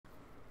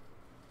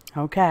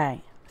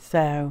Okay,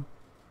 so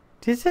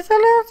this is a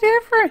little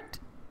different.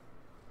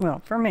 Well,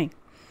 for me.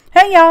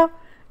 Hey y'all,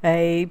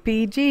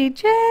 APG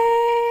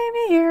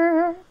Jamie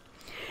here.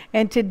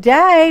 And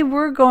today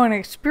we're going to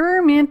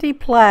experimentally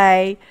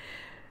play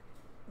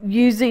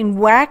using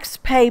wax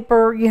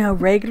paper,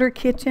 regular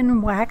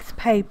kitchen wax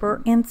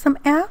paper, and some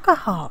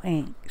alcohol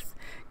inks.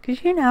 Because,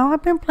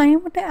 I've been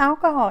playing with the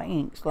alcohol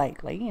inks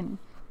lately, and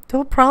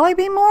there'll probably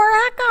be more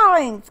alcohol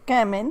inks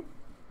coming.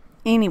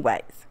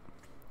 Anyways.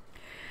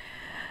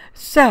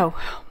 So,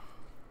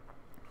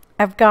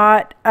 I've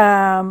got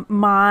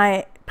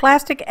my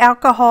plastic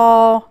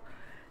alcohol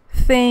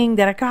thing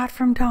that I got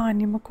from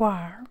Tanya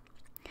McGuire.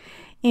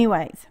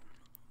 Anyways,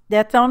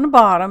 that's on the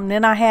bottom.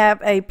 Then I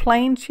have a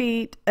plain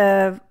sheet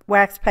of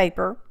wax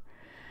paper.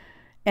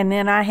 And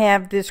then I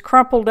have this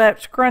crumpled up,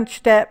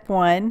 scrunched up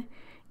one.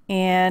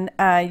 And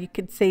you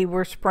can see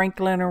we're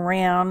sprinkling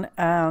around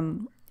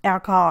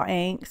alcohol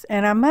inks.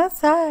 And I must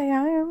say,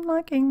 I am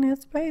liking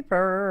this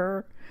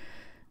paper.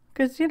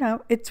 Because,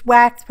 it's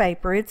wax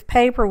paper. It's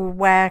paper with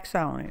wax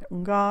on it.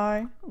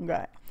 Okay?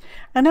 Okay.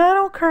 And I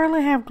don't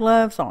currently have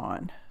gloves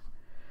on.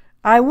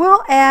 I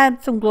will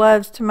add some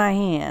gloves to my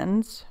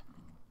hands.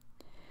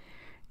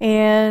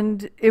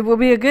 And it will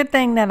be a good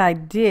thing that I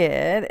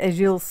did, as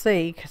you'll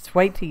see. Because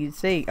wait till you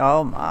see.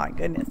 Oh, my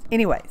goodness.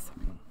 Anyways.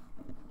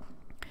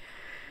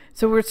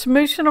 So we're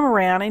smooshing them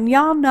around. And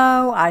y'all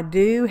know I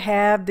do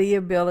have the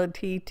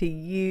ability to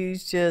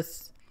use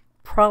just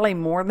probably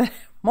more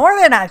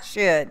than I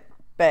should.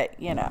 But,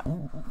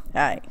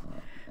 hey,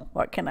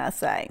 what can I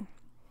say?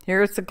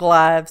 Here's the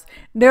gloves.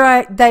 They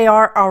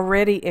are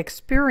already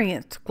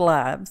experienced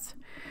gloves.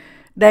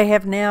 They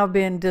have now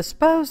been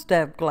disposed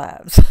of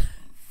gloves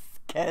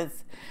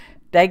because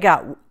they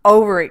got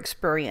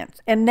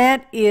over-experienced. And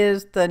that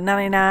is the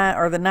 99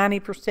 or the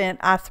 90%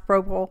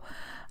 isopropyl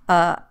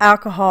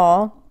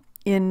alcohol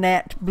in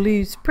that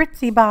blue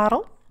spritzy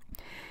bottle.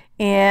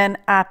 And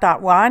I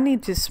thought, well, I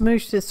need to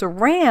smoosh this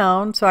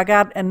around. So I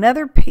got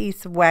another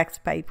piece of wax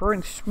paper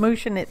and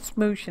smooshing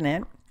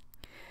it.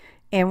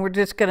 And we're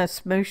just going to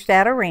smoosh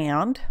that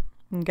around,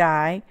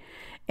 okay?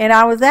 And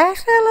I was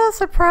actually a little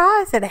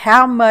surprised at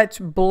how much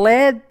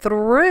bled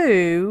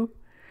through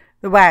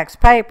the wax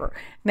paper.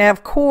 Now,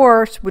 of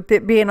course, with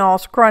it being all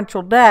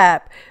scrunched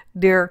up,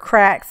 there are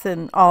cracks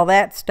and all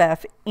that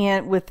stuff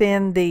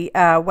within the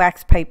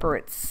wax paper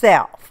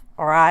itself,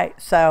 all right?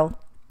 So,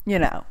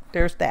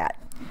 there's that.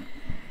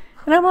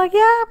 And I'm like,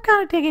 yeah, I'm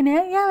kind of digging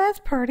it. Yeah, that's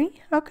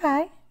pretty.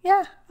 Okay.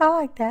 Yeah, I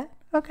like that.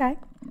 Okay.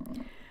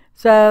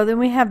 So then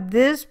we have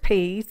this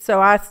piece.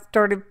 So I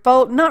started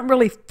not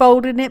really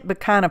folding it, but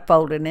kind of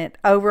folding it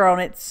over on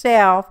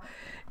itself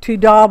to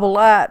double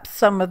up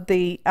some of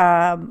the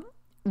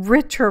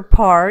richer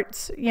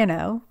parts, They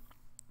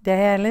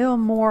had a little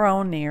more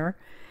on there.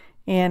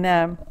 And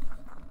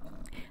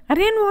I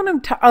didn't want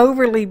them to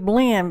overly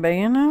blend, but,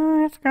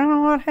 that's kind of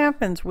what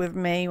happens with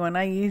me when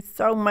I use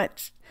so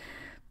much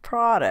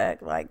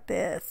product like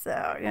this.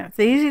 So it's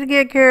easy to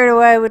get carried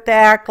away with the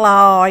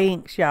alcohol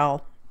inks,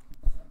 y'all.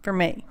 For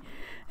me,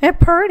 they're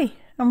pretty.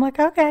 I'm like,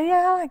 okay,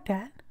 yeah, I like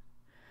that.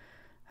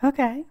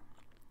 Okay,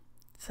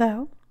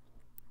 so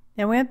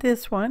then we have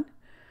this one,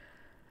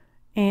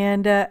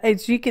 and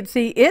as you can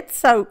see, it's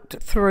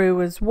soaked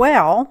through as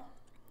well.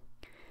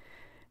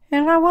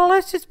 And well,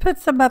 let's just put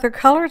some other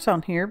colors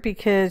on here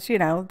because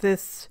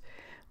this.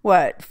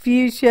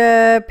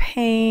 Fuchsia,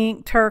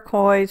 pink,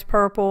 turquoise,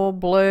 purple,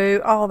 blue,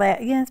 all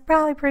that. Yeah, it's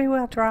probably pretty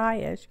well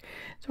dryish.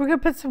 So we're going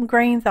to put some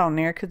greens on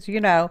there because,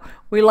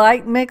 we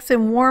like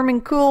mixing warm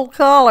and cool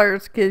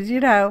colors because,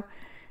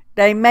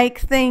 they make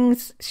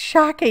things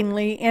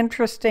shockingly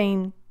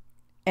interesting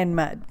in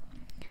mud.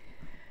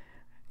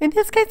 In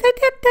this case,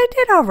 they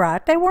did all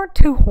right. They weren't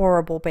too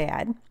horrible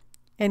bad.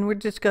 And we're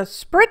just going to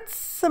spritz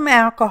some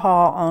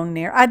alcohol on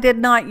there. I did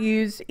not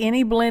use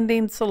any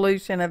blending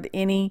solution of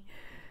any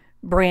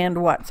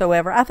brand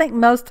whatsoever. I think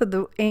most of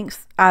the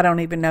inks, I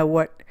don't even know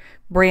what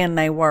brand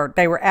they were.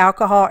 They were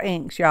alcohol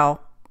inks, y'all.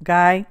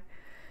 Okay?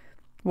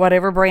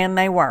 Whatever brand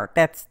they were.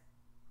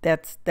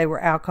 They were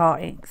alcohol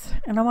inks.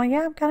 And I'm like,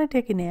 yeah, I'm kind of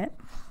digging it.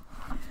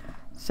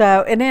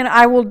 So, and then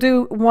I will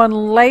do one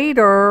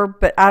later,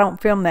 but I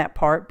don't film that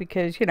part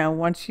because,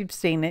 once you've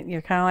seen it,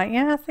 you're kind of like,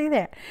 yeah, I see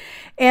that.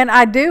 And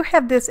I do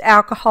have this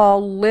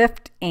alcohol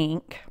lift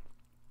ink.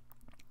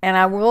 And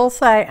I will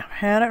say, I've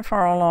had it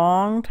for a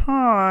long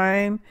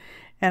time,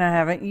 and I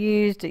haven't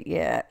used it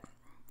yet.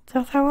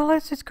 So I thought, well,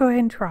 let's just go ahead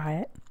and try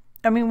it.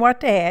 I mean,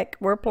 what the heck?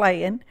 We're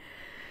playing.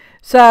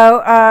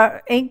 So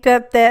inked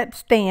up that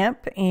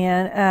stamp,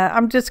 and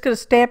I'm just going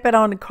to stamp it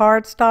on the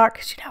cardstock,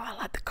 because, I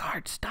love the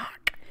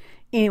cardstock.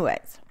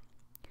 Anyways.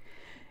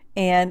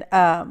 And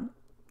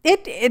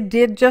it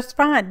did just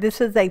fine.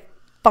 This is a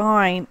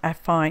fine.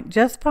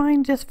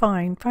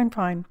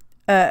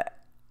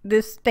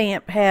 This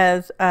stamp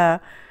has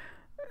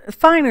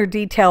finer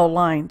detail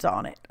lines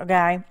on it,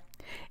 okay?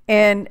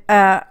 And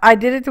I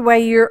did it the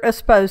way you're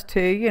supposed to.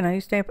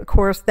 You stamp. Of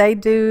course, they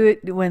do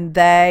it when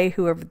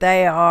whoever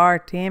they are,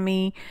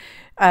 Timmy,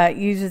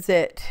 uses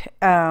it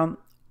on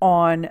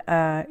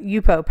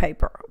UPO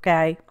paper,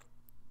 okay?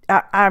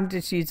 I'm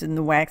just using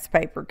the wax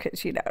paper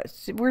because, you know,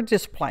 we're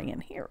just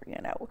playing here, you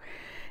know.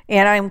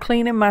 And I'm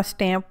cleaning my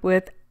stamp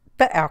with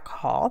the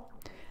alcohol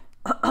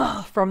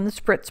from the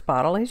spritz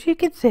bottle, as you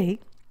can see.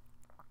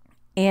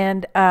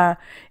 And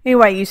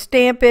anyway, you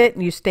stamp it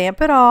and you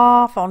stamp it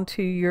off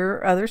onto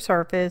your other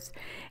surface,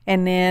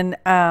 and then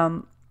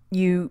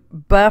you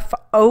buff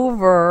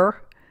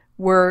over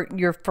where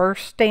your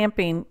first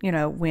stamping, you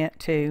know, went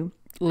to,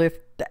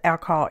 lift the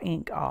alcohol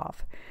ink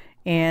off.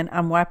 And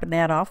I'm wiping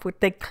that off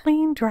with a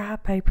clean, dry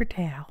paper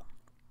towel.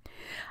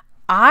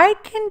 I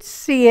can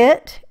see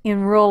it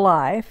in real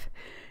life.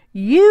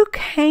 You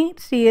can't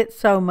see it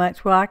so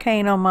much. Well, I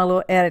can't on my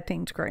little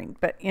editing screen,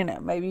 but, you know,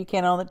 maybe you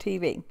can on the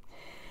TV.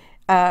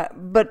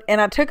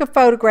 And I took a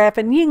photograph,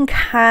 and you can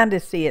kind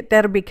of see it.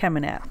 That'll be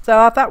coming out. So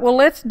I thought, well,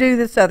 let's do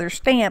this other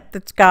stamp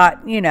that's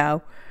got, you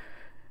know,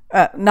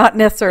 not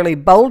necessarily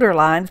bolder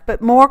lines,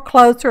 but more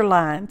closer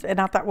lines. And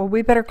I thought, well,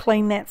 we better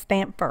clean that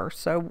stamp first.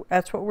 So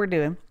that's what we're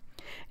doing.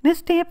 And this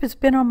stamp has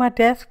been on my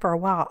desk for a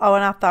while. Oh,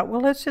 and I thought,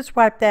 well, let's just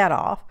wipe that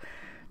off.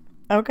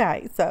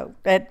 Okay, so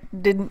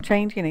that didn't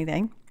change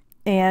anything.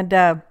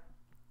 And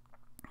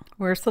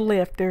where's the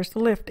lift? There's the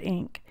lift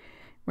ink.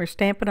 We're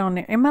stamping on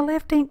there. And my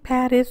lift ink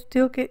pad is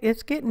still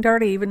it's getting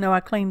dirty, even though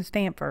I cleaned the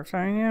stamp first.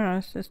 So, you know,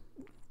 it's just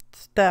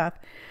stuff.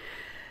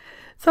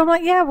 So I'm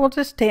like, yeah, we'll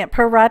just stamp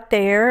her right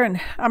there.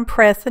 And I'm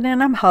pressing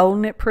and I'm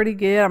holding it pretty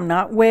good. I'm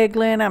not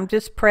wiggling. I'm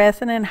just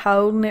pressing and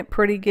holding it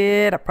pretty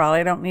good. I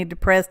probably don't need to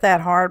press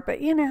that hard, but,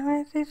 you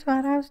know, that's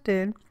what I was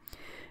doing.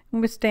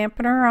 And we're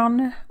stamping her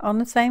on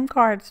the same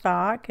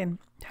cardstock and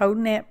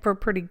holding that for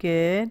pretty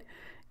good.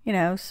 You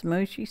know,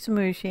 smooshy,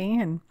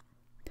 smooshy. And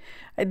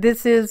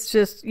this is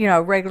just, you know,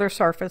 regular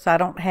surface. I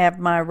don't have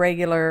my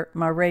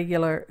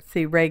regular,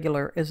 see,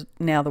 regular is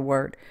now the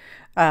word,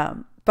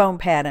 foam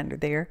pad under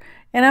there.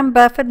 And I'm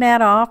buffing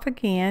that off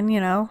again,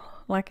 you know,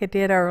 like I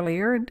did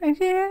earlier. And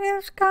yeah,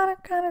 it's kind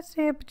of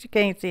see it, but you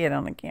can't see it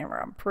on the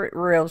camera. I'm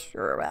real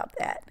sure about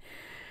that.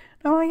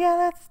 Oh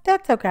yeah,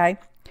 that's okay.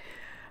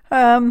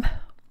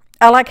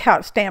 I like how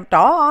it's stamped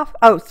off.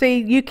 Oh, see,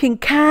 you can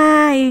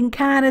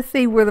kind of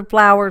see where the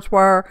flowers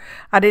were.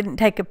 I didn't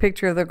take a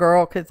picture of the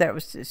girl because that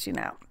was just, you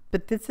know.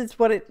 But this is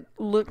what it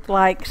looked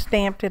like,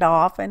 stamped it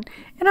off, and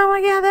I'm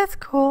like, yeah, that's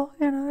cool.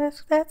 You know,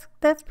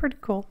 that's pretty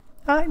cool.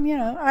 You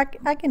know,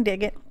 I can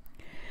dig it.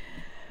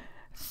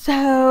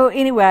 So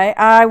anyway,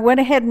 I went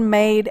ahead and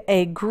made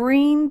a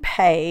green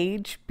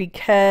page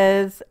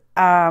because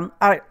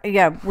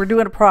we're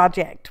doing a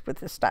project with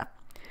this stuff.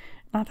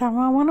 And I thought,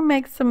 well, I want to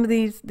make some of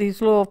these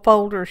little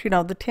folders, you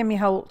know, the Timmy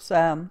Holtz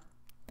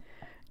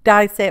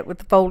die set with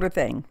the folder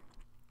thing.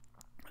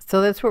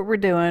 So that's what we're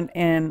doing.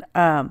 And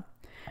I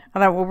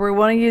thought, well, we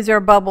want to use our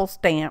bubble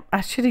stamp.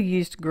 I should have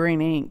used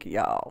green ink,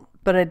 y'all,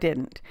 but I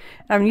didn't.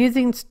 I'm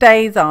using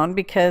StazOn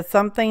because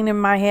something in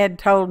my head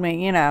told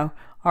me, you know,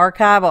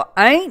 archival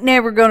ain't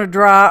never going to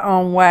dry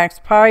on wax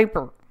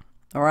paper,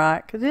 all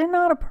right? Because it's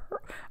not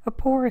a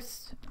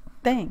porous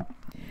thing.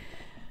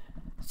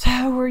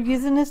 So we're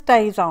using the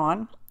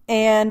StazOn,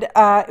 and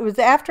it was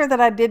after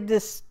that I did the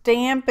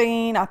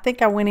stamping. I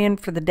think I went in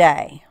for the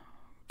day,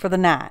 for the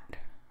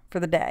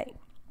day,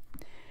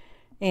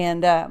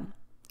 and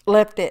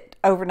left it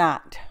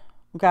overnight,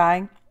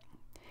 okay?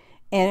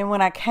 And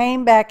when I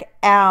came back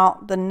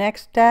out the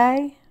next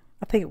day,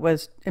 I think it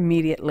was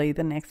immediately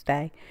the next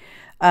day,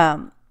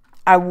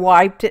 I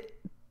wiped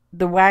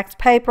the wax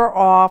paper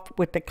off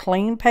with the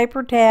clean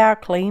paper towel,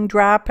 clean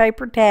dry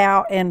paper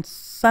towel, and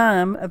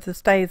some of the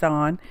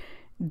StazOn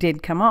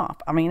did come off.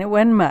 I mean, it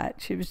wasn't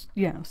much. It was,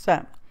 you know,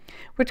 some,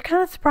 which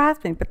kind of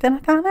surprised me. But then I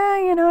thought,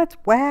 you know, it's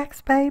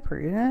wax paper.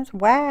 You know, it's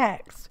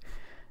wax.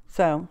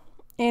 So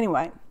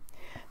anyway,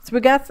 so we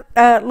got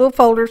little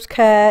folders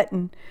cut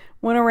and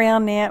went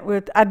around that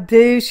with, I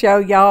do show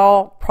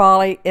y'all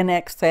probably in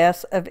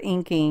excess of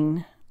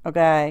inking,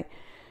 okay?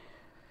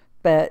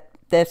 But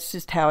that's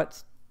just how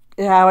it's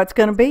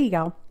going to be,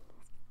 y'all.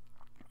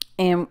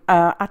 And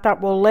I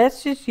thought, well,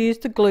 let's just use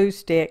the glue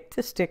stick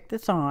to stick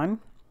this on.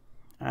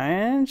 I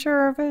ain't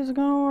sure if it's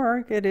going to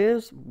work. It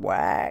is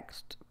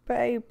waxed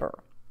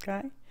paper,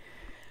 okay?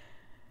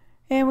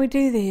 And we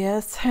do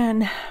this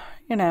and,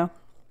 you know,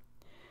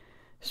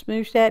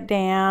 smoosh that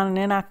down. And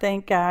then I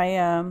think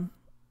I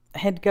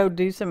had to go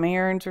do some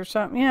errands or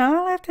something. You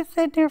know, I left it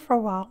sitting there for a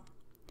while.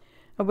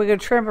 But we're going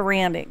to trim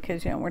around it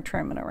because, you know, we're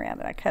trimming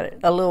around it. I cut it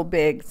a little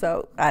big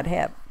so I'd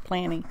have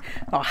plenty.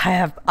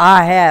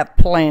 I have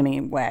plenty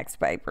of wax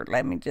paper,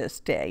 let me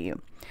just tell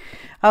you.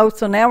 Oh,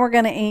 so now we're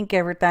going to ink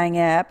everything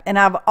up. And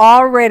I've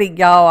already,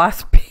 y'all,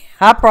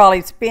 I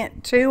probably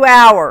spent 2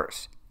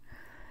 hours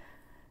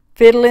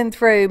fiddling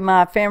through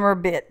my ephemera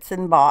bits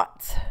and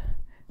bots.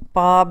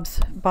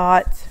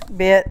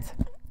 Bits,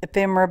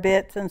 ephemera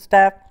bits and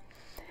stuff.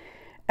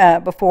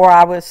 before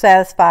I was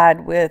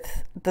satisfied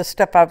with the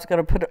stuff I was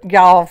going to put.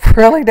 Y'all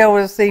really don't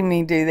want to see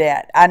me do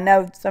that. I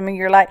know some of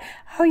you are like,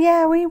 oh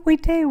yeah, we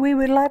do. We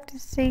would love to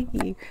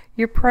see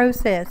your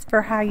process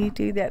for how you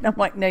do that. And I'm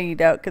like, no, you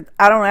don't, because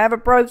I don't have a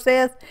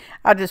process.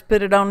 I just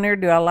put it on there.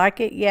 Do I like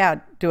it?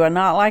 Yeah. Do I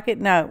not like it?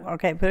 No.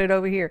 Okay, put it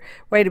over here.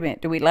 Wait a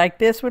minute. Do we like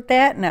this with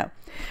that? No.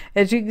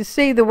 As you can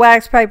see, the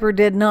wax paper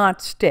did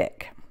not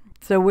stick.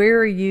 So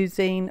we're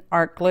using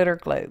our glitter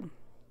glue.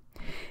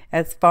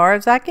 As far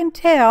as I can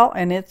tell,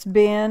 and it's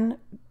been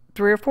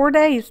 3 or 4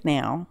 days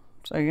now,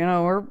 so you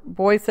know we're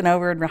voicing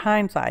over in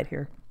hindsight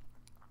here,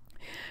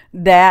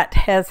 that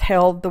has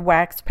held the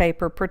wax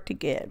paper pretty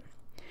good.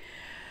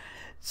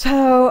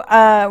 So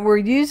we're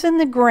using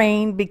the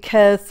green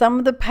because some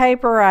of the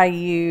paper I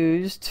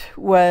used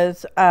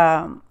was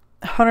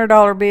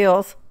 $100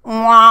 bills.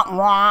 Not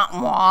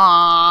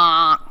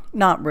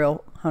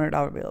real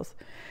 $100 bills.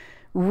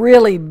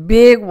 Really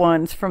big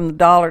ones from the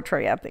Dollar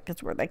Tree, I think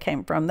is where they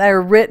came from. They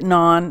were written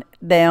on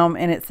them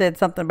and it said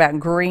something about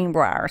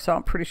Greenbrier, so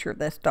I'm pretty sure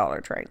that's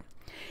Dollar Tree.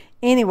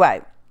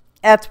 Anyway,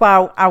 that's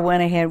why I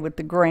went ahead with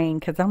the green,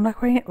 because I'm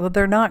like, well,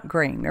 they're not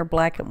green, they're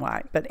black and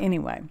white. But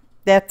anyway,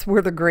 that's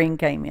where the green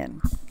came in,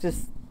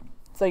 just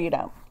so you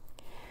know.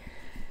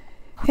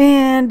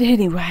 And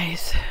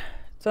anyways,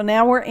 so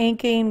now we're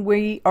inking.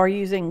 We are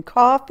using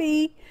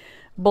coffee,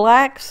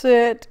 black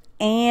soot,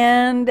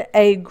 and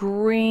a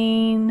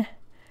green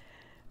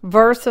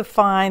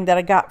versafine that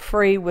I got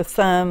free with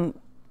some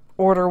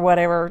order,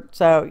 whatever.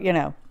 So, you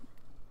know,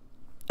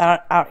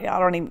 I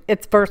don't even,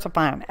 it's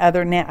versafine.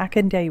 Other than that, I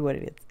couldn't tell you what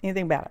it is,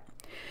 anything about it.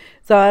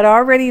 So I'd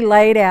already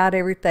laid out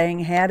everything,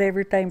 had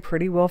everything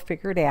pretty well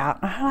figured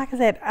out. Like I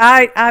said,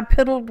 I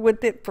piddled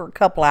with it for a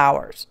couple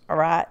hours, all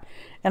right?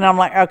 And I'm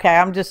like, okay,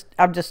 I'm just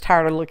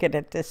tired of looking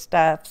at this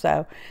stuff.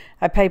 So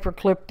I paper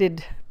clipped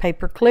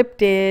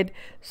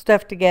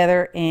stuff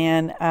together,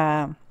 and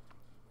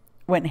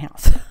went in the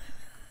house.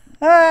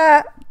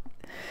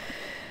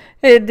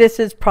 This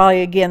is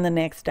probably again the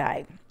next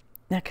day.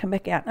 I come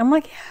back out. I'm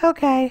like, yeah,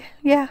 okay,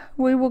 yeah,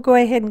 we will go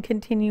ahead and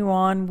continue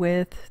on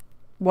with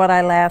what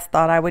I last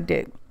thought I would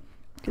do.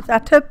 Because I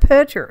took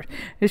pictures.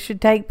 You should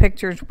take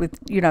pictures with,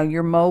 you know,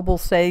 your mobile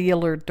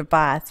cellular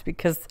device,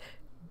 because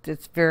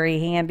it's very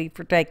handy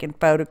for taking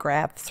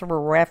photographs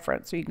for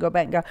reference. So you can go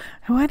back and go,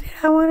 what did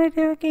I want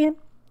to do again?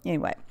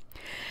 Anyway,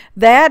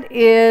 that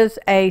is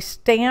a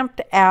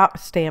stamped out,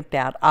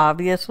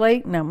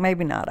 obviously. No,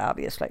 maybe not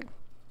obviously.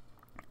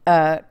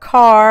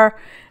 Car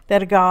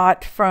that I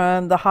got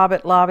from the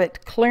Hobbit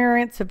Lobbit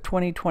clearance of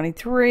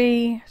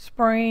 2023,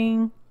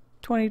 spring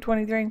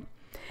 2023.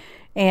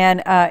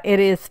 And it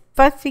is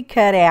fussy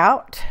cut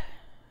out.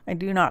 I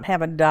do not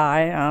have a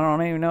die. I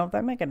don't even know if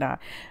they make a die.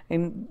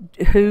 And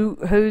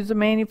who's the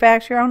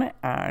manufacturer on it?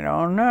 I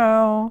don't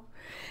know.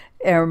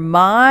 There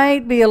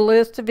might be a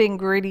list of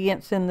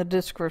ingredients in the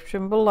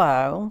description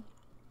below,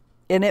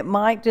 and it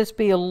might just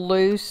be a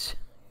loose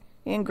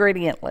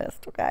ingredient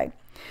list, okay?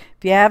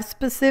 If you have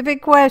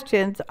specific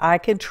questions, I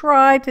can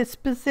try to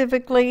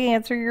specifically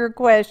answer your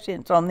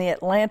questions on the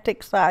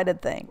Atlantic side of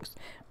things,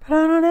 but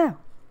I don't know.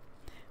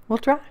 We'll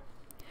try.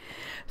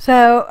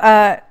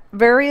 So,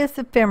 various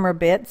ephemera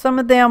bits. Some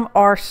of them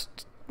are,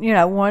 you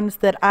know, ones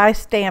that I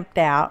stamped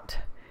out.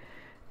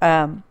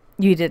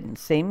 You didn't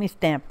see me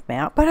stamp them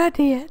out, but I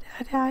did.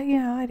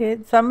 I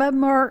did. Some of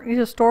them are, you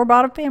know,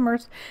 store-bought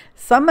ephemeras.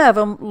 Some of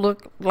them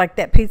look like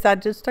that piece I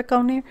just stuck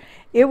on there.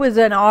 It was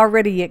an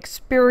already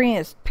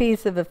experienced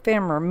piece of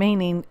ephemera,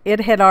 meaning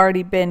it had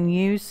already been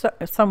used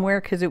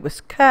somewhere because it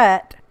was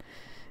cut,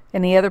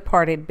 and the other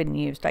part had been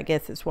used, I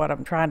guess is what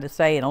I'm trying to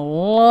say in a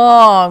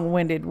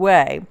long-winded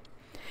way.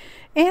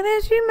 And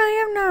as you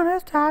may have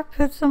noticed, I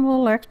put some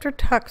little extra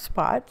tuck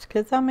spots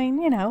because, I mean,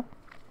 you know,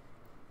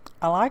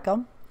 I like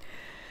them.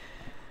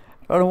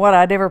 Don't know what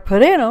I'd ever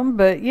put in them,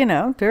 but, you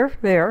know, they're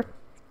there.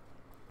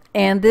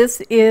 And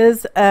this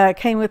is,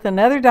 came with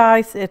another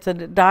dice. It's a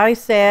die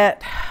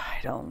set. I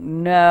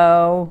don't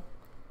know.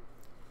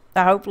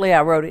 Hopefully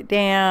I wrote it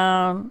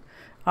down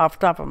off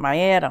the top of my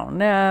head. I don't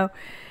know.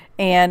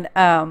 And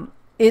I'm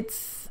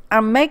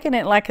making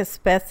it like a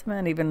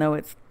specimen, even though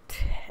it's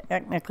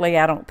technically,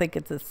 I don't think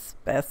it's a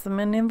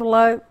specimen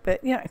envelope,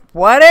 but you know,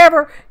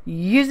 whatever.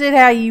 Use it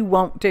how you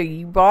want to.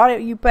 You bought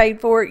it, you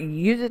paid for it, you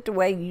use it the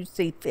way you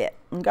see fit,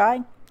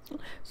 okay?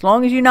 As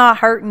long as you're not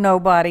hurting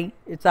nobody,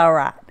 it's all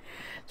right.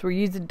 So we're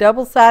using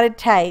double-sided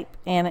tape,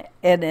 and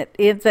it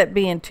ends up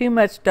being too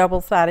much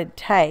double-sided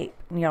tape.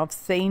 And y'all have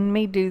seen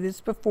me do this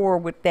before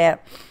with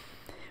that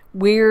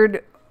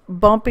weird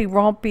bumpy,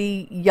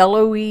 rompy,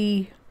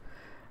 yellowy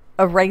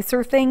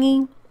eraser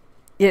thingy.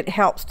 It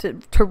helps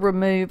to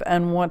remove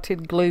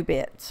unwanted glue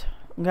bits,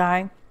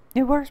 okay?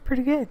 It works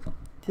pretty good.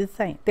 Just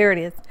saying. There it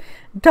is.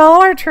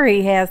 Dollar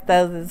Tree has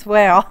those as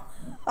well.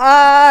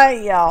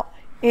 Y'all.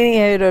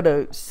 Anywho,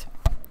 those.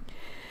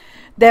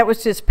 That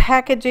was just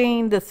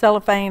packaging the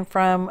cellophane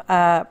from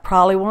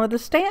probably one of the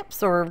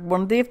stamps or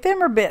one of the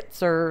ephemera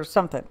bits or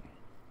something.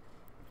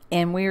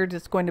 And we're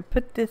just going to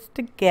put this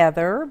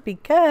together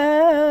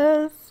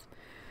because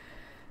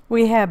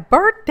We have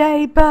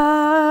birthday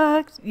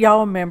bugs.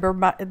 Y'all remember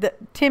the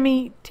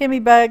Timmy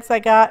bugs I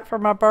got for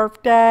my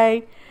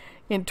birthday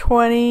in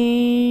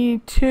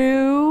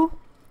 22.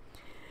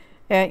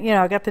 And you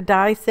know, I got the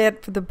die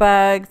set for the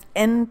bugs,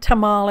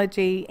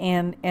 Entomology,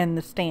 and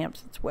the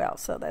stamps as well.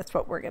 So that's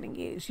what we're going to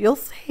use. You'll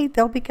see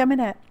they'll be coming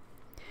up.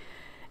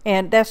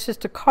 And that's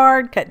just a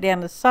card cut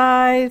down to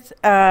size.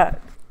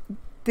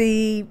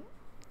 The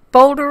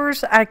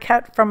folders I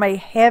cut from a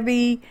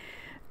heavy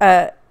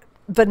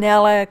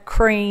vanilla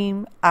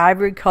cream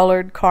ivory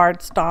colored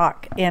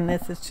cardstock, and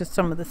this is just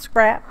some of the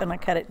scrap, and I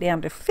cut it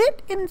down to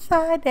fit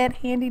inside that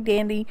handy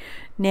dandy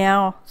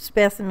now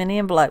specimen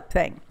envelope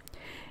thing.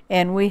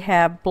 And we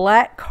have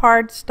black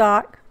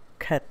cardstock.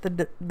 Cut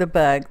the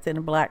bugs in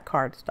a black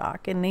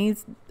cardstock, and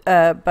these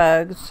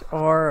bugs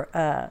are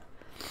I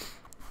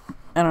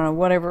don't know,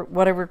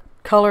 whatever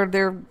color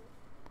they're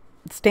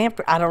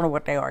stamped. I don't know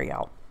what they are,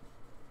 y'all.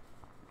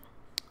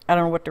 I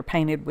don't know what they're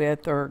painted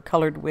with or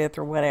colored with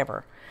or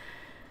whatever.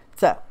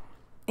 So,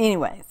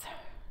 anyways,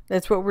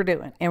 that's what we're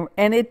doing.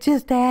 And it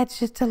just adds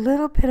just a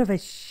little bit of a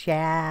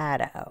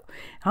shadow.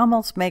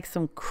 Almost makes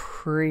them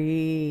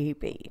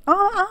creepy.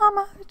 Oh,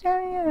 almost,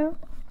 yeah,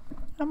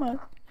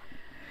 almost.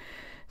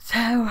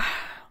 So,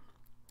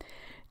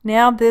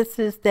 now this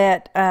is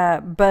that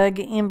bug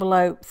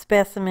envelope,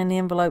 specimen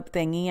envelope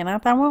thingy. And I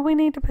thought, well, we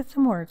need to put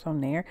some words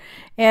on there.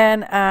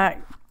 And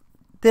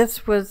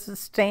this was a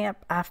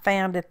stamp I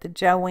found at the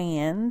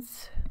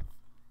Joann's.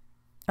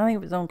 I think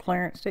it was on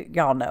clearance too.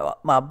 Y'all know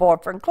my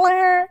boyfriend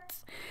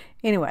Clarence.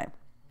 Anyway.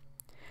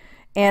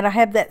 And I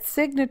have that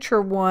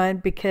signature one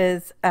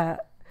because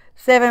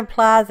Seven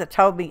Plaza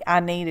told me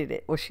I needed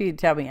it. Well, she didn't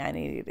tell me I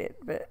needed it,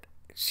 but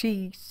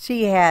she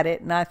had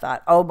it, and I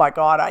thought, oh my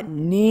God, I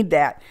need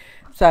that.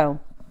 So,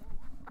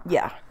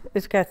 yeah,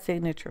 it's got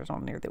signatures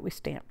on there that we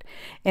stamped.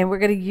 And we're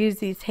going to use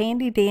these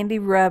handy dandy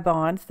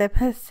rub-ons that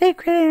my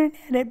secret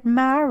internet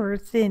admirer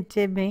sent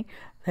to me.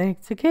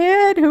 Thanks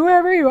again,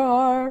 whoever you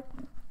are.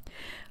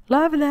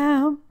 Love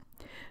them.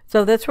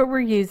 So that's what we're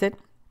using.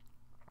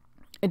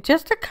 And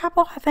just a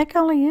couple. I think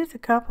I only used a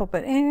couple,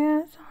 but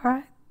yeah, it's all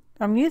right.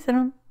 I'm using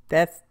them.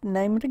 That's the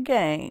name of the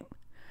game.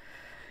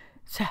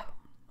 So,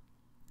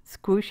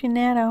 squishing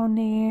that on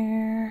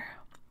there.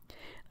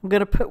 I'm going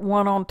to put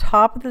one on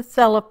top of the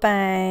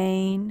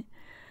cellophane.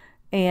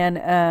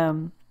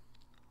 And,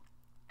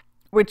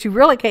 which you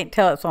really can't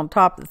tell it's on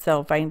top of the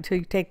cellophane until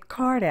you take the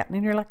card out. And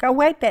then you're like, oh,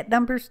 wait, that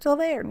number's still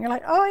there. And you're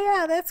like, oh,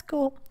 yeah, that's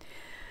cool.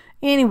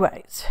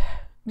 Anyways,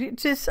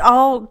 just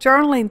all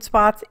journaling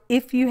spots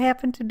if you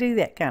happen to do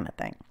that kind of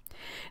thing.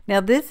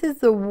 Now, this is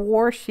the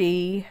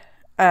washi.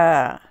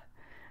 I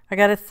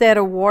got a set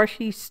of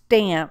washi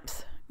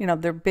stamps. You know,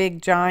 they're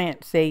big,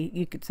 giant. See,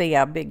 you can see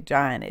how big,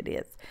 giant it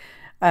is.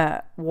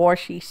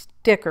 Washi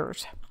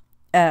stickers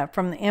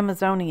from the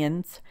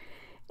Amazonians.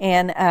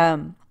 And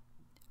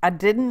I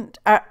didn't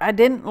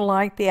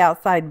like the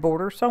outside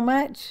border so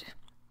much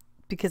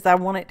because I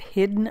want it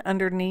hidden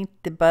underneath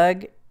the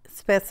bug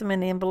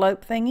specimen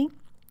envelope thingy.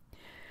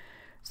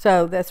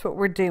 So that's what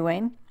we're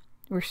doing.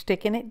 We're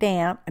sticking it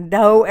down.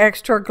 No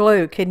extra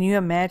glue. Can you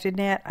imagine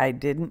that? I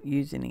didn't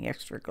use any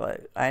extra glue.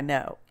 I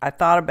know. I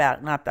thought about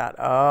it and I thought,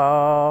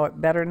 oh,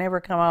 it better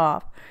never come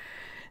off.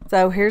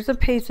 So here's a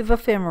piece of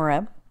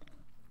ephemera.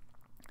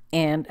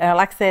 And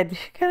like I said,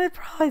 you're going to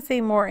probably see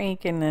more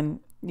inking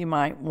than you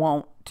might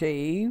want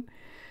to.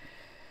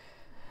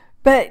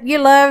 But you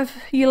love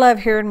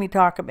hearing me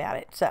talk about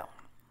it.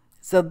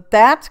 So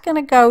that's going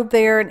to go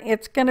there, and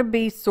it's going to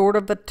be sort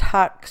of a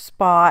tuck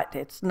spot.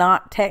 It's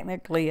not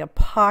technically a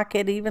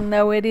pocket, even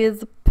though it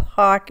is a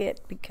pocket,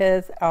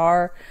 because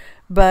our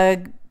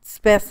bug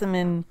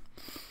specimen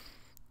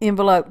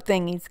envelope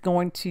thingy is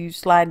going to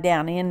slide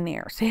down in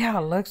there. See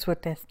how it looks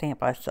with that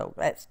stamp I sold.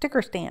 That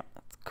sticker stamp.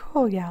 It's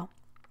cool, y'all.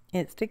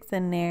 It sticks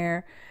in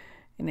there.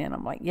 And then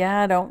I'm like,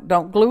 yeah,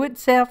 don't glue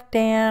itself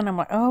down. I'm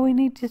like, oh, we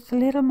need just a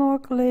little more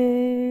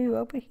glue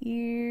over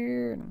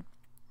here. And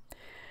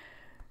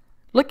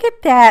look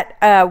at that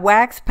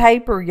wax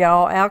paper,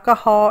 y'all.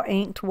 Alcohol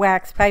inked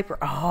wax paper.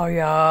 Oh,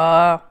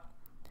 yeah.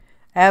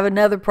 I have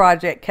another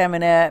project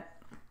coming up.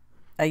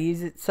 I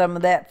use some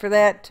of that for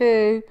that,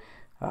 too.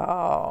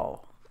 Oh,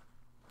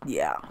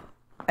 yeah.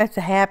 That's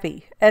a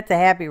happy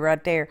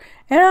right there.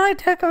 And it only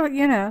took,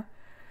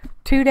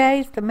 2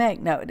 days to make.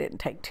 No, it didn't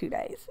take 2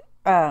 days.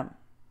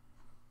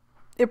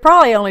 It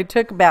probably only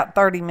took about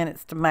 30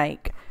 minutes to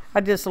make.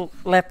 I just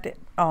left it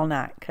all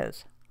night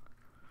because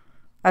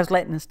I was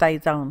letting the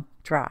stays on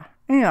dry.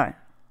 Anyway,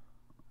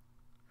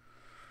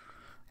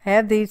 I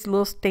have these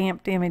little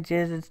stamped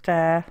images and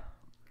stuff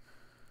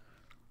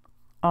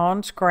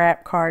on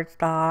scrap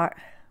cardstock,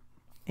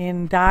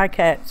 in die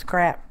cut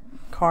scrap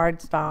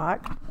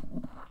cardstock.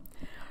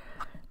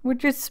 We're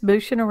just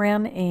smooshing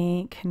around the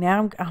ink.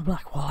 Now I'm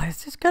like, well,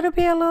 is this going to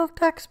be a little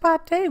tuck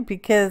spot too?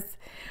 Because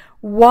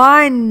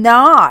why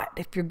not?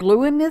 If you're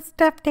gluing this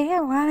stuff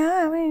down, why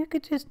not? I mean, you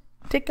could just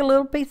stick a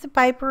little piece of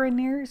paper in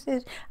there that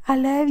says, I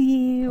love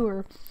you,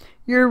 or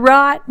you're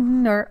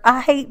rotten, or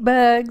I hate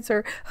bugs,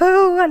 or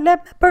oh, I love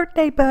my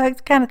birthday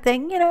bugs, kind of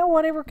thing.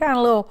 Whatever kind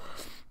of little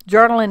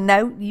journaling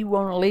note you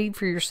want to leave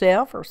for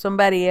yourself or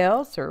somebody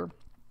else, or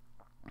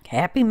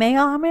happy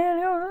mail. I mean,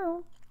 I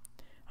don't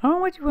know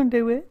what you want to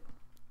do with it.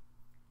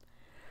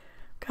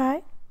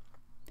 Okay.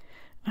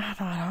 I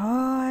thought,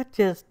 oh, I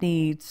just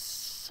need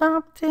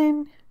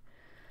something.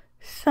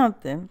 So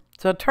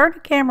I turned the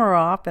camera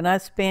off, and I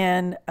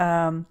spent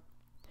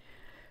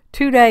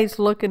 2 days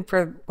looking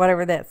for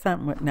whatever that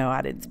something was. No,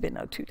 I didn't spend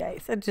no 2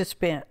 days. I just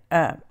spent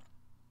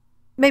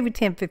maybe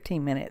 10,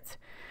 15 minutes.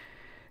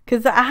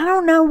 Because I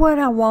don't know what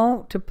I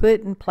want to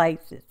put in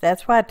places.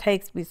 That's why it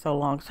takes me so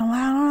long. So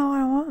I don't know what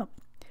I want.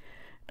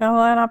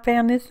 And I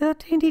found this little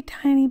teeny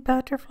tiny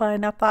butterfly,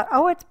 and I thought,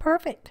 oh, it's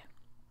perfect.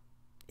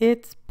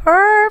 It's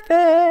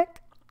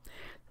perfect.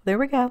 There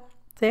we go.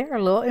 There,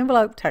 a little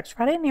envelope tucked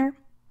right in here.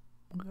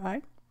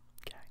 Okay.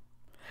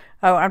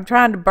 Oh, I'm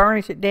trying to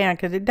burnish it down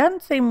because it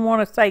doesn't seem to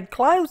want to say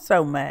close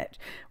so much.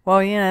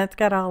 Well, you know, it's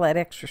got all that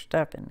extra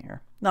stuff in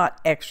there. Not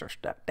extra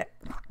stuff.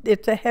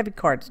 It's a heavy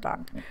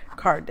cardstock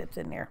card that's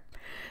in there.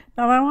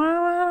 Now, I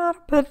want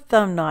to put a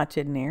thumb notch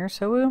in there,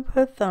 so we'll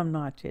put a thumb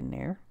notch in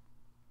there.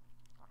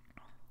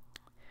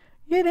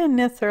 You didn't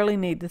necessarily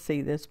need to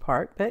see this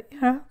part, but, you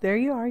know, there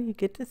you are. You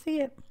get to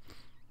see it.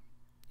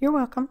 You're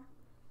welcome.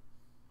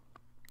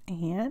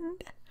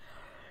 And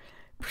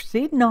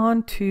proceeding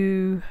on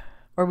to,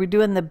 are we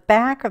doing the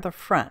back or the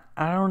front?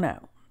 I don't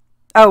know.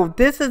 Oh,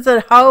 this is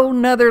a whole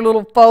nother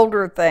little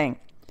folder thing.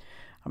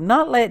 I'm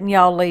not letting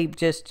y'all leave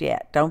just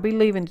yet. Don't be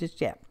leaving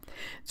just yet.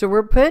 So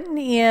we're putting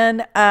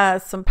in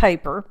some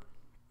paper,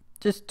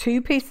 just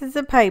 2 pieces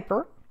of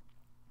paper,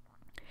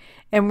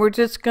 and we're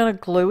just going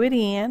to glue it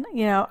in.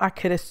 You know, I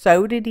could have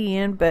sewed it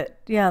in, but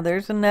yeah,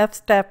 there's enough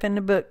stuff in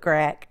the book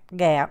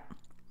gap.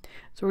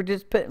 So we're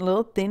just putting a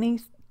little thinny,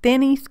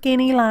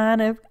 skinny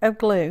line of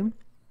glue.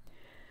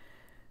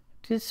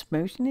 Just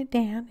smooshing it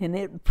down, and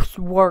it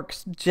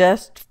works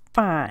just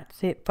fine.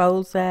 See, it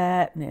folds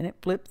that, and then it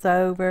flips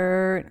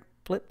over, and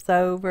flips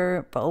over,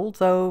 and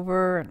folds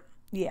over, and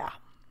yeah.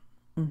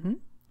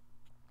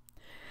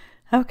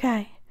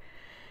 Okay.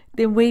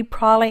 Then we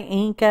probably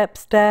ink up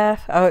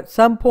stuff. Oh, at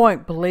some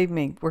point, believe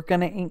me, we're going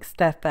to ink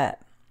stuff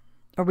up.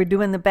 Are we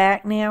doing the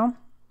back now?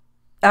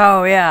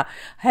 Oh, yeah.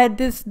 I had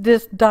this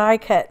die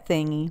cut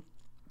thingy.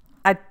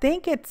 I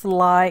think it's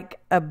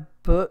like a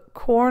book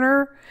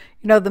corner,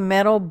 you know, the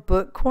metal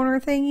book corner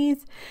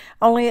thingies,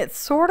 only it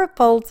sort of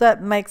folds up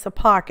and makes a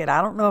pocket.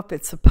 I don't know if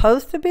it's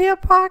supposed to be a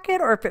pocket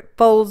or if it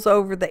folds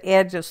over the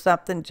edge of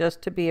something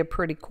just to be a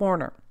pretty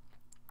corner.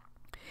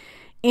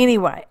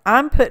 Anyway,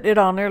 I'm putting it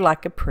on there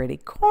like a pretty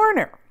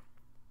corner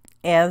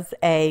as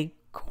a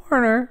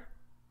corner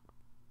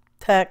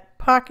tuck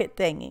pocket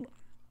thingy.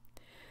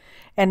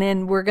 And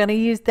then we're going to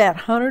use that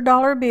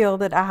 $100 bill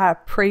that I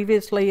have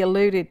previously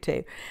alluded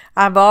to.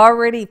 I've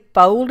already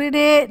folded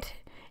it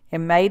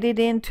and made it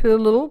into a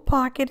little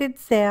pocket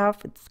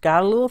itself. It's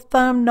got a little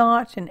thumb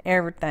notch and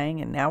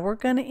everything. And now we're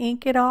going to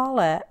ink it all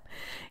up.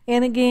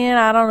 And again,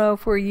 I don't know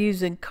if we're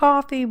using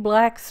coffee,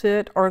 black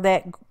soot, or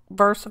that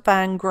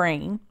versafine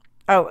green.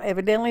 Oh,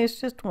 evidently it's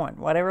just one,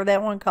 whatever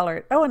that one color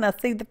is. Oh, and I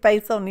see the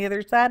face on the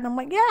other side. And I'm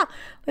like, yeah,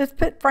 let's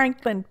put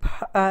Franklin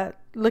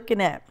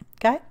looking at,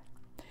 okay?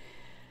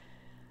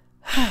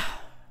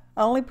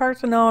 Only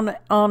person on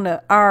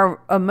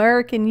our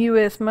American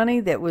U.S. money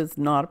that was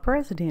not a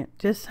president.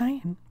 Just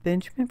saying.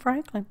 Benjamin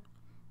Franklin.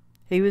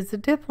 He was a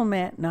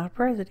diplomat, not a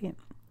president.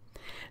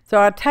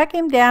 So I tuck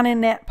him down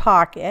in that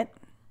pocket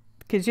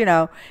because, you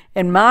know,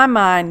 in my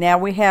mind now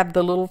we have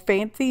the little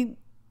fancy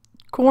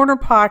corner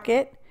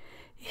pocket.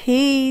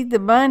 The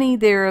money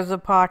there is a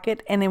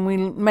pocket, and then we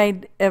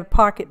made a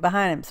pocket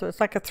behind him. So it's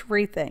like a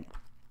 3 thing.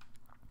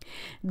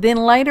 Then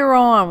later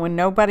on, when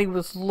nobody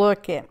was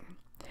looking,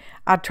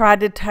 I tried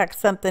to tuck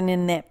something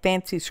in that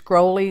fancy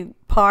scrolly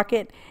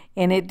pocket,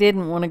 and it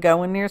didn't want to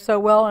go in there so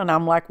well. And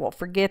I'm like, well,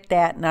 forget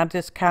that. And I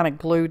just kind of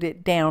glued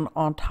it down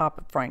on top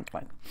of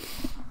Franklin.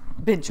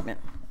 Benjamin,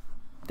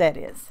 that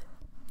is,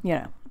 you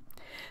know.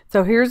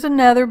 So here's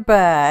another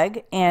bug,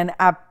 and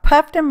I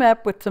puffed him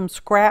up with some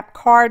scrap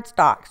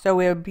cardstock.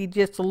 So it would be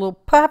just a little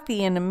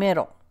puffy in the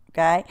middle,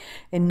 okay?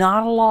 And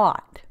not a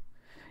lot.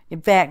 In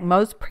fact,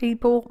 most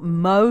people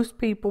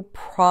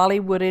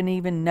probably wouldn't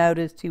even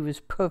noticed he was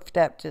puffed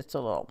up just a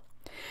little.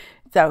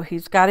 So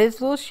he's got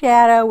his little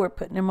shadow. We're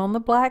putting him on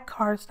the black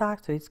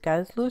cardstock, so he's got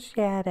his little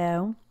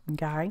shadow.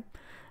 Okay,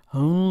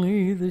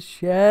 only the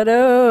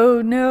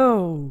shadow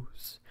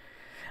knows.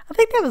 I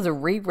think that was a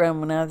rerun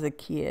when I was a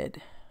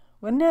kid.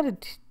 Wasn't that a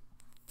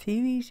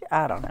TV show?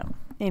 I don't know.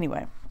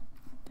 Anyway,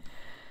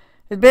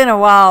 it's been a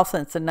while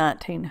since the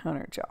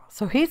 1900s, y'all.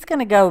 So he's going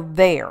to go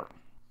there.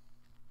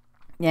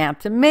 Now,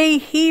 to me,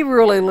 he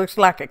really looks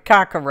like a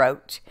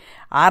cockroach.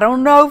 I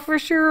don't know for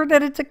sure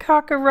that it's a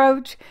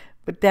cockroach,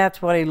 but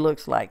that's what he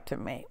looks like to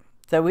me.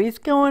 So he's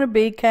going to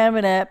be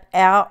coming up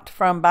out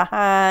from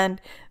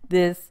behind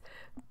this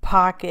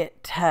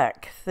pocket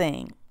tuck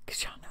thing.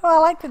 Because y'all know I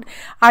like to,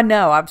 I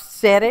know I've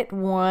said it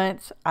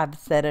once, I've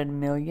said it a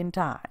million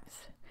times.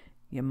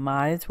 You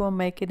might as well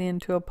make it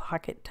into a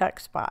pocket tuck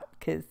spot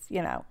because,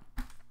 you know,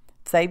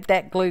 save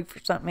that glue for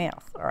something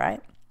else, all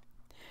right?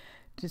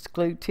 Just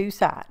glue 2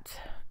 sides,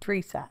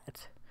 3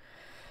 sides.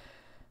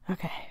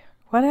 Okay,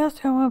 what else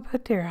do I want to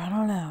put there? I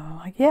don't know. I'm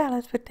like, yeah,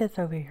 let's put this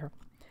over here.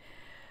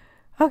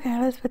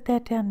 Okay, let's put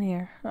that down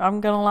there.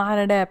 I'm going to line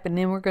it up, and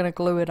then we're going to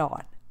glue it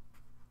on.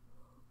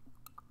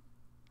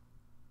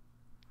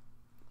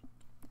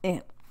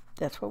 And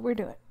that's what we're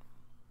doing.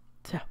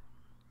 So,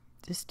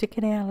 just stick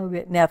it out a little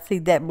bit. Now, see,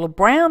 that little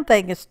brown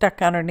thing is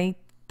stuck underneath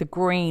the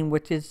green,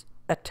 which is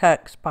a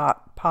tuck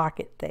spot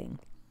pocket thing.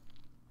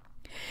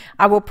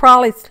 I will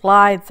probably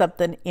slide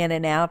something in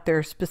and out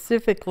there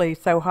specifically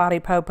so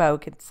Hottie Popo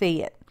can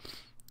see it,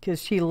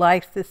 because she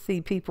likes to see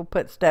people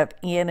put stuff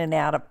in and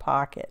out of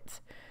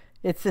pockets.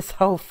 It's this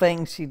whole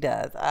thing she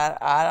does.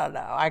 I don't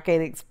know. I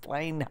can't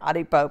explain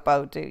Hottie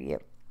Popo to you.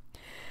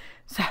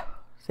 So,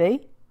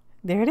 see?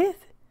 There it is.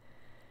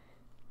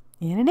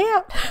 In and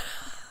out.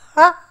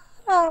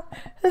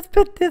 Let's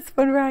put this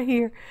one right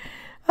here.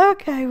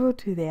 Okay, we'll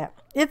do that.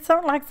 It's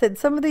like I said,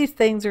 some of these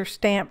things are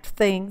stamped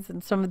things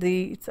and some of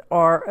these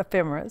are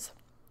ephemeras.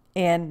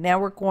 And now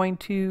we're going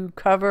to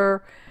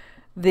cover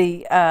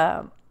the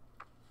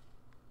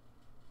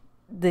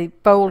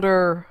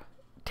folder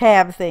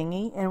tab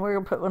thingy, and we're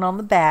going to put one on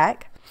the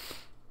back.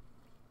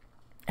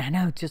 I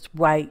know, just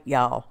wait,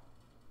 y'all.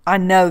 I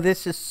know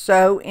this is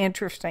so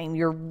interesting.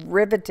 You're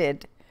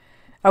riveted.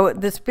 Oh,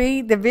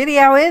 the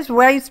video is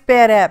way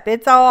sped up.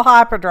 It's all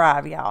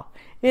hyperdrive, y'all.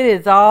 It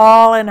is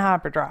all in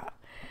hyperdrive.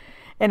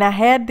 And I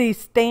had these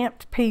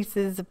stamped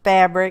pieces of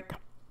fabric,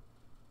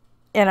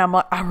 and I'm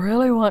like, I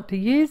really want to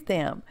use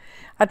them.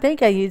 I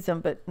think I use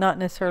them, but not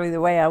necessarily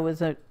the way I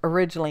was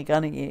originally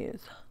going to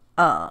use.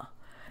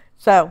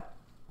 So,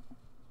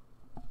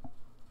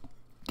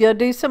 gonna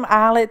do some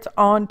eyelets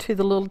onto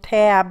the little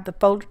tab, the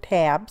folder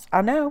tabs.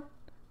 I know,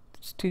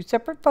 it's 2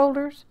 separate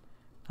folders.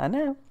 I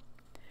know.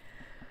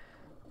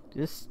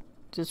 Just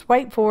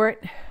wait for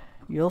it.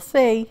 You'll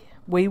see.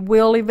 We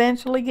will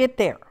eventually get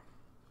there.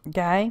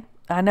 Okay?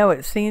 I know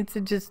it seems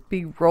to just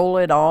be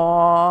rolling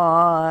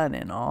on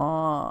and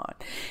on.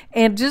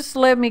 And just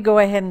let me go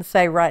ahead and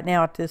say right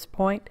now at this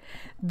point,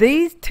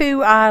 these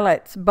 2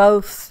 eyelets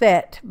both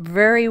set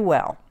very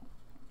well.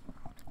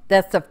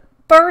 That's the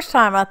first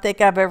time I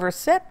think I've ever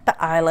set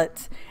the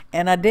eyelets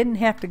and I didn't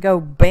have to go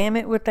bam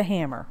it with the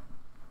hammer.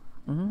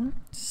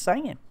 Just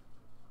saying.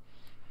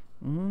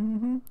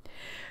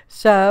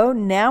 So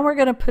now we're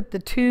going to put the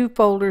 2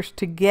 folders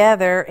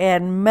together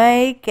and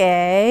make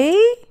a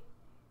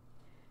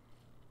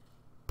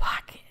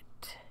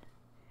pocket.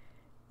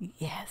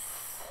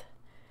 Yes.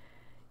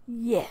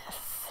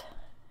 Yes.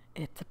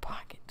 It's a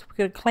pocket. We're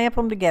going to clamp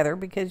them together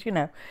because, you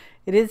know,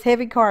 it is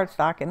heavy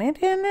cardstock and it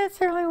didn't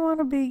necessarily want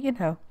to be, you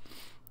know,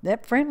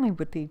 that friendly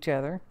with each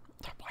other.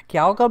 Like,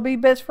 y'all going to be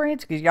best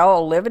friends because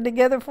y'all living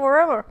together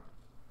forever.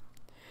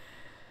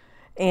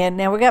 And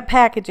now we got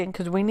packaging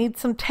because we need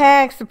some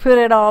tags to put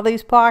in all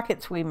these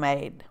pockets we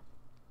made.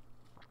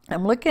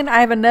 I'm looking, I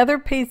have another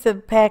piece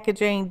of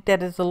packaging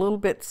that is a little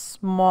bit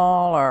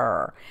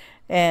smaller.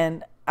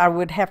 And I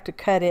would have to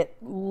cut it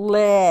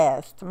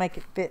less to make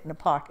it fit in the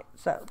pocket.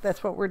 So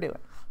that's what we're doing.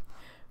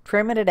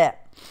 Trimming it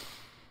up.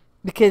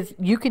 Because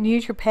you can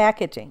use your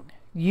packaging.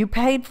 You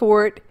paid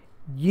for it.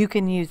 You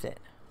can use it.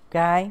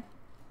 Okay?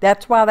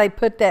 That's why they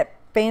put that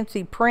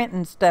fancy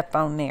printing stuff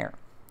on there.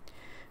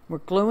 We're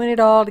gluing it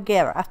all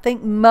together. I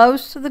think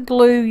most of the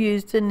glue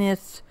used in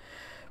this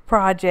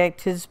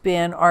project has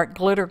been art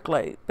glitter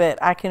glue, but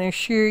I can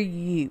assure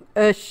you,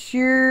 I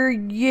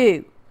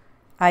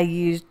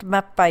used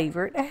my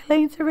favorite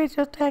Aleene's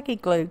Original Tacky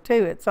glue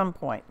too at some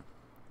point.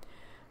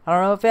 I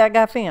don't know if that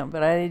got filmed,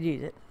 but I did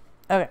use it.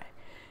 Okay.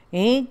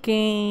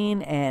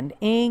 Inking and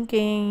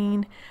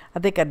inking. I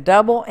think I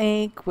double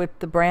ink with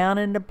the brown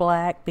and the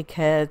black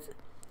because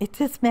it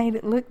just made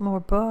it look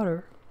more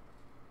butter.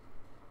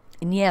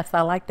 And yes, I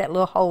like that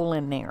little hole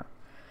in there.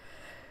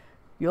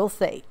 You'll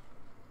see.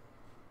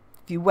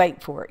 If you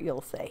wait for it,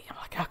 you'll see. I'm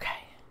like,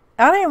 okay.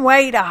 I didn't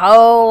wait a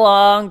whole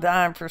long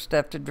time for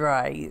stuff to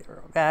dry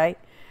either, okay?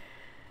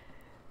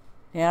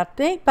 Now, I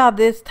think by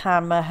this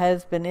time my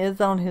husband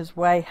is on his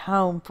way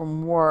home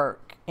from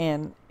work.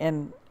 And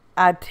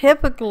I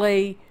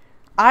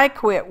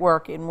quit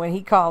working when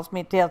he calls me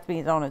and tells me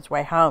he's on his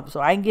way home. So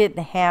I can get in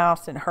the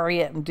house and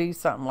hurry up and do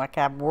something like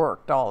I've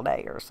worked all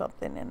day or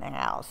something in the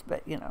house.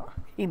 But, you know,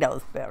 he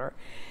knows better.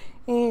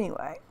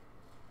 Anyway,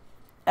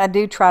 I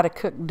do try to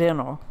cook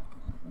dinner.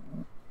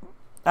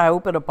 I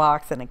open a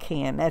box and a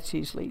can. That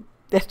usually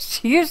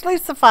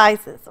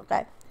suffices,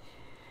 okay?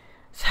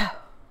 So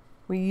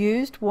we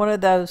used one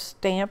of those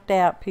stamped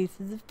out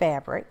pieces of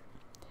fabric.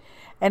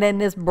 And then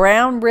this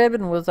brown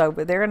ribbon was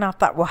over there. And I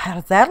thought, well, how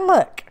does that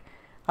look?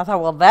 I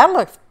thought, well, that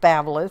looks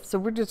fabulous. So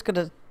we're just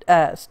going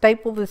to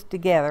staple this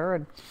together.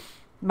 And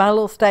my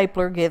little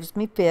stapler gives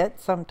me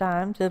fits.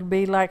 Sometimes it'll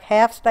be like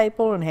half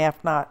staple and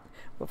half not.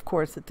 Of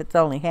course, if it's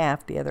only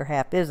half, the other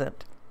half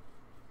isn't.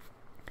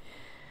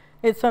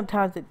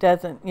 Sometimes it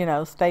doesn't, you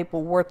know,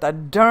 staple worth a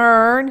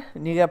darn.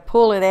 And you got to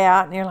pull it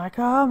out. And you're like,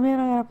 oh, man,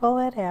 I got to pull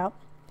that out.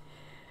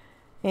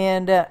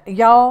 And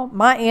y'all,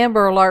 my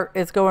Amber Alert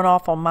is going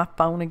off on my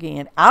phone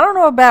again. I don't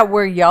know about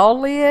where y'all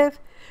live,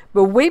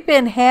 But we've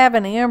been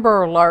having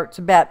Amber Alerts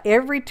about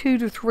every 2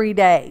 to 3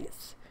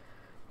 days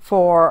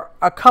for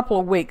a couple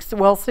of weeks.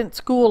 Well, since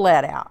school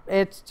let out.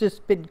 It's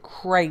just been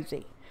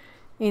crazy.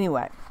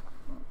 Anyway.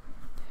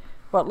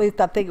 Well, at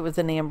least I think it was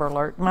an Amber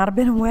Alert. Might have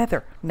been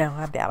weather. No,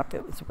 I doubt if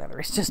it was weather.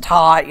 It's just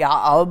hot,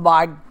 y'all. Oh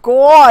my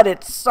God,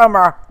 it's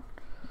summer.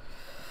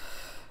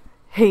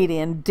 Heat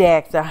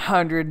index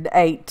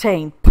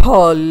 118.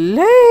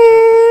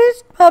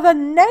 Police, Mother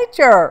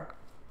Nature.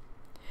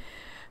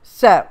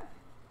 So,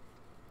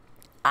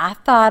 I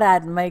thought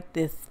I'd make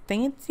this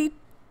fancy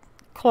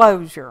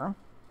closure.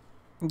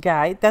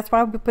 Okay, that's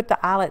why we put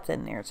the eyelets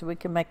in there, so we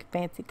can make a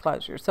fancy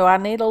closure. So I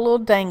need a little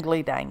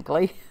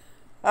dangly.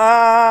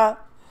 I'm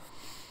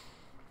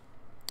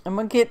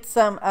going to get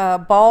some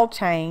ball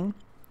chain.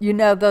 You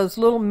know those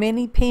little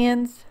mini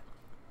pins?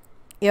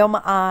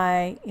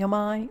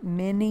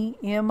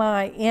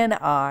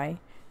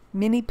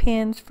 Mini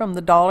pins from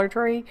the Dollar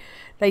Tree.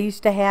 They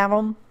used to have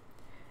them.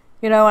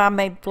 You know, I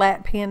made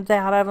flat pins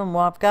out of them.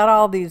 Well, I've got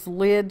all these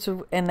lids,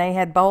 and they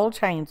had ball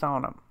chains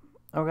on them.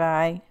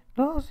 Okay?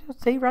 Oh,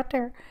 see right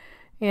there.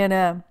 And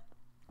I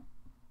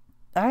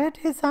had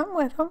to do something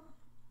with them.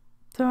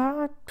 So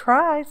I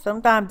try.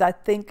 Sometimes I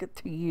think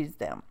to use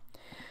them.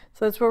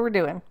 So that's what we're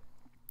doing.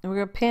 And we're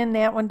going to pin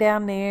that one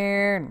down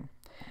there. And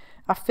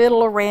I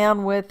fiddle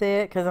around with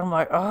it because I'm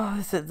like, oh,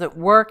 this isn't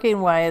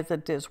working. Why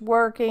isn't this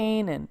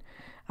working? And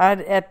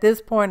at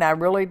this point, I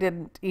really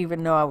didn't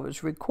even know I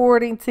was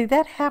recording. See,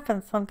 that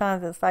happens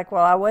sometimes. It's like,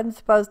 well, I wasn't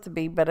supposed to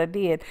be, but I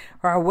did.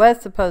 Or I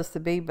was supposed to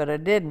be, but I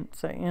didn't.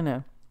 So, you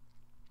know.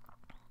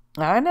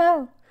 I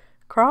know.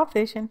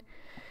 Crawfishing.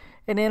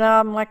 And then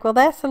I'm like, well,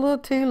 that's a little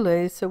too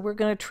loose. So we're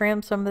going to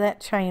trim some of that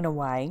chain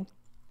away.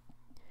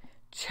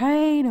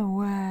 Chain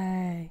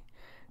away.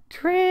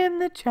 Trim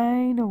the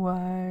chain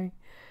away.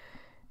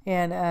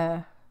 And,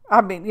 I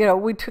mean, you know,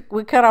 we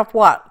cut off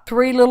what?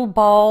 3 little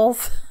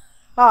balls.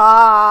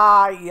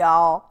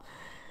 Y'all.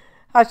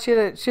 I should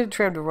have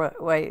trimmed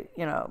away,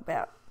 you know,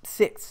 about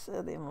 6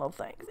 of them little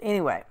things.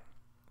 Anyway,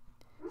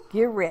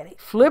 get ready.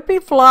 Flippy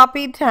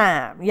floppy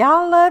time.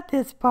 Y'all love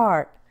this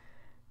part,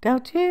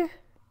 don't you?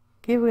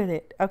 Get with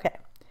it. Okay.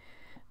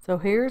 So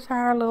here's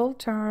our little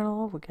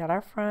journal. We got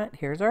our front.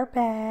 Here's our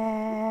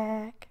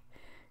back.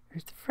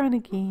 Here's the front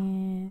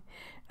again.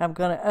 I'm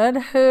going to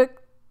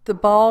unhook the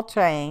ball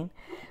chain.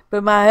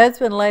 But my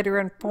husband later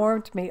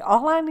informed me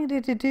all I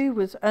needed to do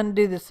was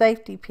undo the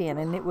safety pin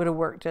and it would have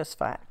worked just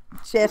fine.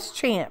 Just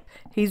Champ.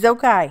 He's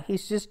okay.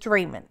 He's just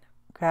dreaming.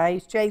 Okay?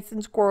 He's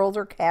chasing squirrels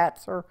or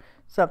cats or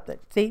something.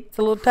 See? It's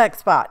a little tuck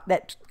spot.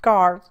 That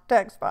car's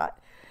tuck spot.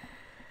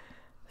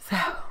 So,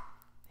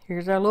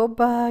 here's our little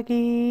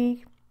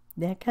buggy.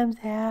 That comes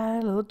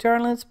out. A little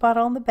journaling spot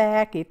on the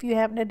back. If you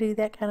happen to do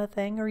that kind of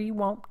thing or you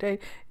want to,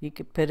 you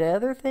could put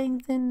other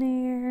things in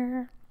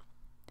there.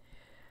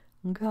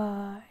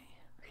 Okay.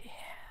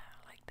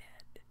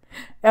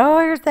 Oh,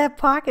 here's that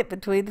pocket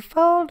between the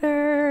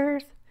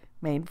folders.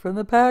 Made from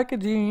the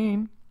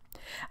packaging.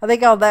 I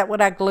think all that when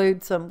I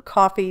glued some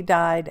coffee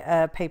dyed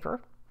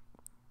paper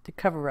to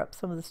cover up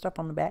some of the stuff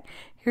on the back.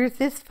 Here's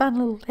this fun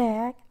little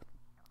tag.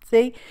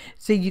 See?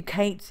 So you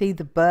can't see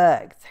the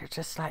bugs. They're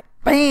just like,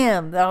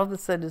 bam! All of a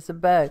sudden it's a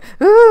bug.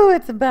 Ooh,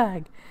 it's a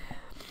bug.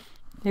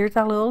 Here's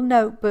our little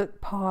notebook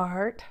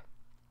part.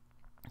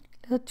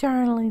 Little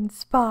journaling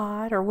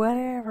spot or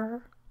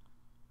whatever.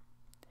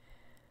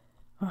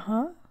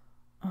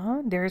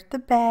 There's the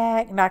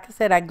back. Like I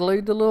said, I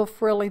glued the little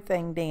frilly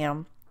thing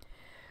down.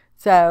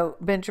 So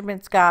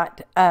Benjamin's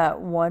got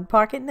one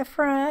pocket in the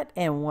front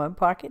and one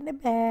pocket in the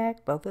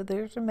back. Both of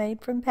theirs are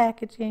made from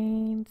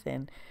packagings.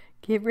 And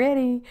get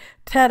ready.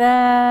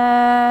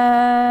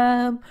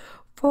 Ta-da!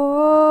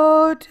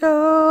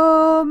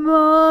 Photo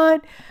montage.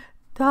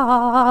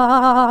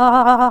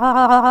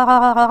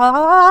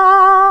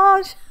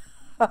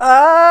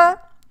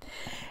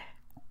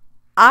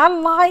 I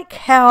like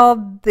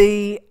how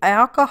the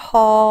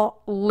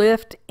alcohol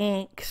lift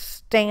ink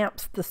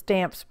stamps the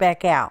stamps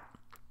back out.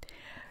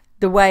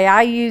 The way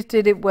I used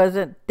it, it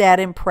wasn't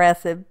that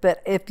impressive,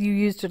 but if you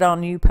used it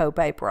on UPO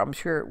paper, I'm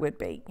sure it would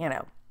be, you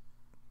know.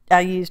 I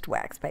used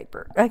wax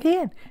paper.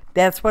 Again,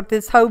 that's what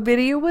this whole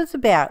video was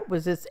about,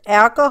 was this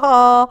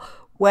alcohol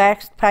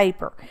waxed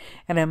paper.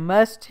 And I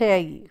must tell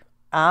you,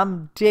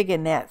 I'm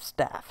digging that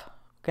stuff,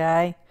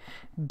 okay?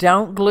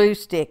 Don't glue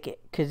stick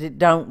it, because it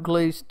don't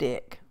glue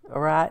stick. All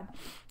right,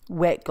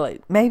 wet glue,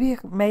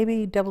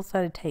 maybe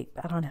double-sided tape.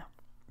 I don't know,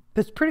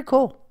 but it's pretty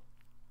cool.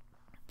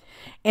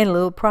 And a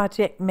little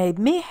project made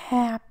me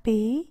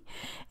happy,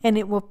 and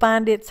it will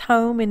find its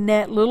home in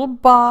that little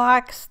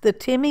box, the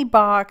Timmy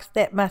box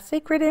that my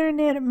secret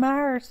internet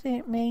admirer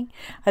sent me.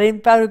 I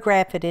didn't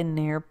photograph it in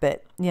there,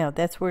 but you know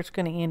that's where it's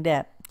going to end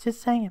up.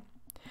 Just saying.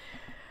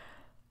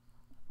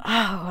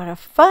 Oh, what a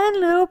fun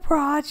little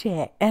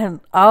project, and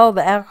all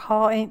the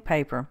alcohol ink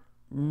paper.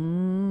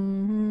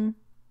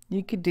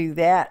 You could do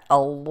that a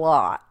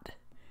lot.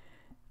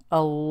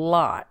 A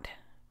lot.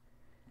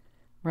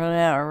 Run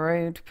out of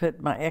room to put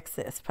my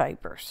excess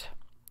papers.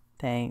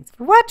 Thanks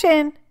for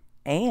watching.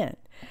 And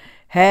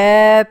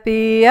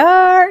Happy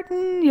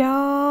artin',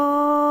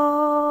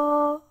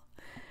 y'all.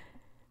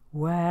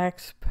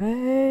 Wax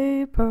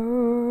paper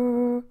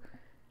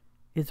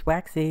is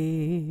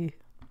waxy.